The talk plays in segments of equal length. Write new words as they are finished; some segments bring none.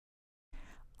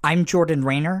I'm Jordan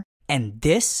Rayner, and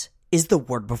this is the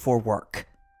Word Before Work.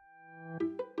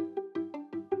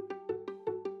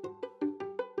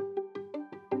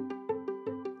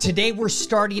 Today we're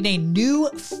starting a new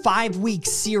 5-week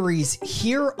series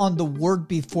here on the Word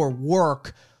Before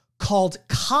Work called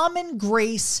Common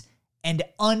Grace and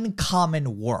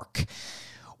Uncommon Work.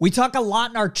 We talk a lot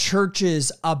in our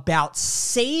churches about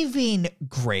saving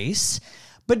grace,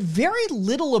 but very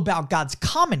little about God's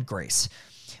common grace.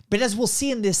 But as we'll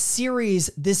see in this series,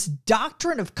 this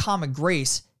doctrine of common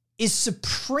grace is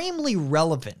supremely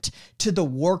relevant to the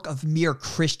work of mere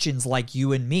Christians like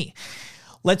you and me.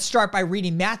 Let's start by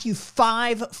reading Matthew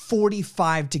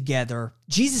 5:45 together.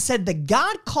 Jesus said that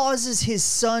God causes his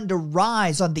sun to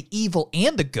rise on the evil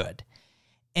and the good,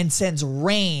 and sends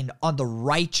rain on the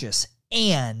righteous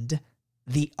and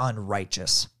the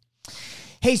unrighteous.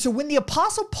 Hey, so when the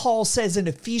Apostle Paul says in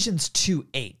Ephesians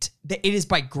 2:8 that it is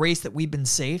by grace that we've been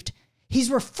saved,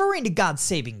 he's referring to God's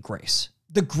saving grace,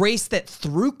 the grace that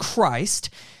through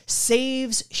Christ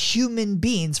saves human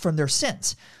beings from their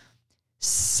sins.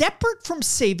 Separate from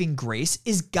saving grace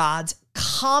is God's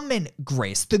common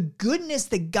grace, the goodness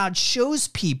that God shows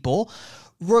people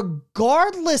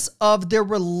regardless of their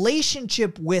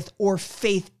relationship with or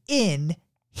faith in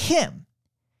him.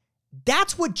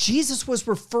 That's what Jesus was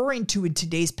referring to in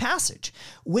today's passage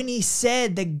when he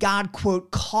said that God,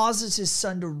 quote, causes his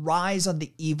sun to rise on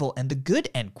the evil and the good,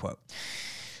 end quote.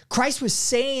 Christ was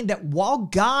saying that while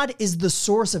God is the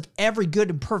source of every good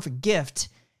and perfect gift,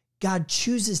 God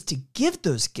chooses to give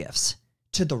those gifts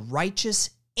to the righteous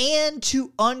and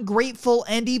to ungrateful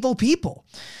and evil people.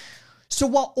 So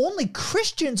while only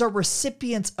Christians are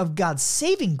recipients of God's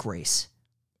saving grace,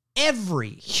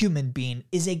 every human being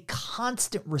is a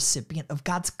constant recipient of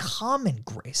God's common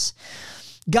grace.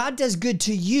 God does good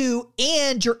to you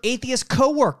and your atheist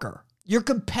coworker, your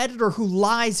competitor who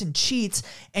lies and cheats,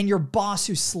 and your boss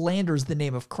who slanders the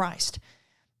name of Christ.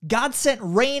 God sent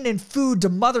rain and food to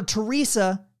Mother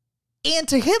Teresa and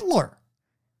to Hitler.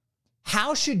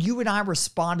 How should you and I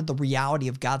respond to the reality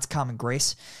of God's common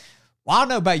grace? Well, I don't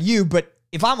know about you, but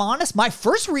if I'm honest, my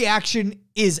first reaction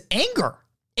is anger.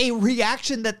 A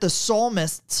reaction that the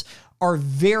psalmists are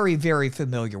very, very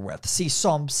familiar with. See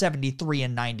Psalm 73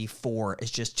 and 94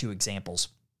 as just two examples.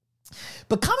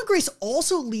 But common grace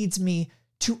also leads me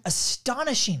to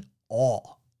astonishing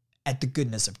awe at the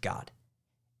goodness of God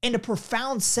and a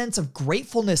profound sense of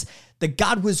gratefulness that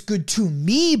God was good to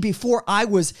me before I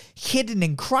was hidden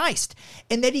in Christ,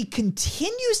 and that he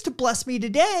continues to bless me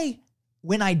today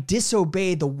when I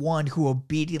disobey the one who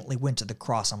obediently went to the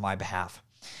cross on my behalf.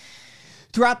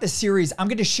 Throughout this series, I'm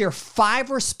going to share 5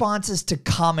 responses to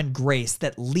common grace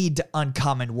that lead to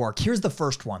uncommon work. Here's the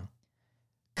first one.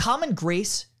 Common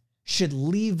grace should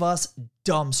leave us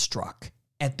dumbstruck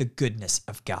at the goodness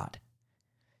of God.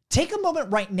 Take a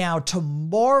moment right now to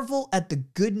marvel at the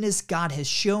goodness God has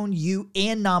shown you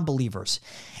and non-believers,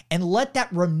 and let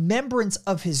that remembrance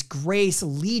of his grace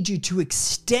lead you to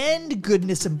extend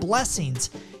goodness and blessings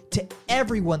to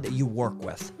everyone that you work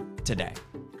with today.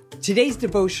 Today's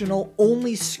devotional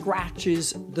only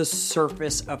scratches the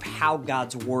surface of how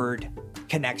God's word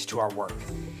connects to our work.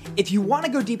 If you want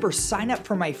to go deeper, sign up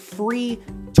for my free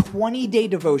 20-day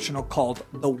devotional called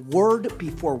The Word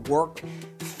Before Work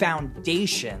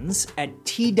Foundations at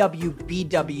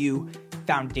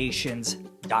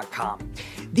twbwfoundations.com.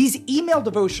 These email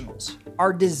devotionals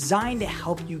are designed to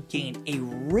help you gain a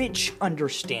rich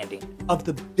understanding of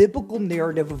the biblical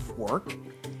narrative of work,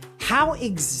 how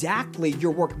exactly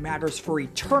your work matters for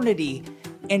eternity,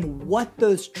 and what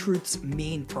those truths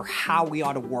mean for how we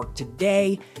ought to work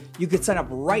today. You can sign up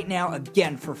right now,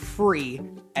 again, for free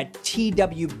at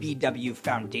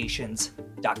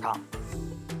twbwfoundations.com.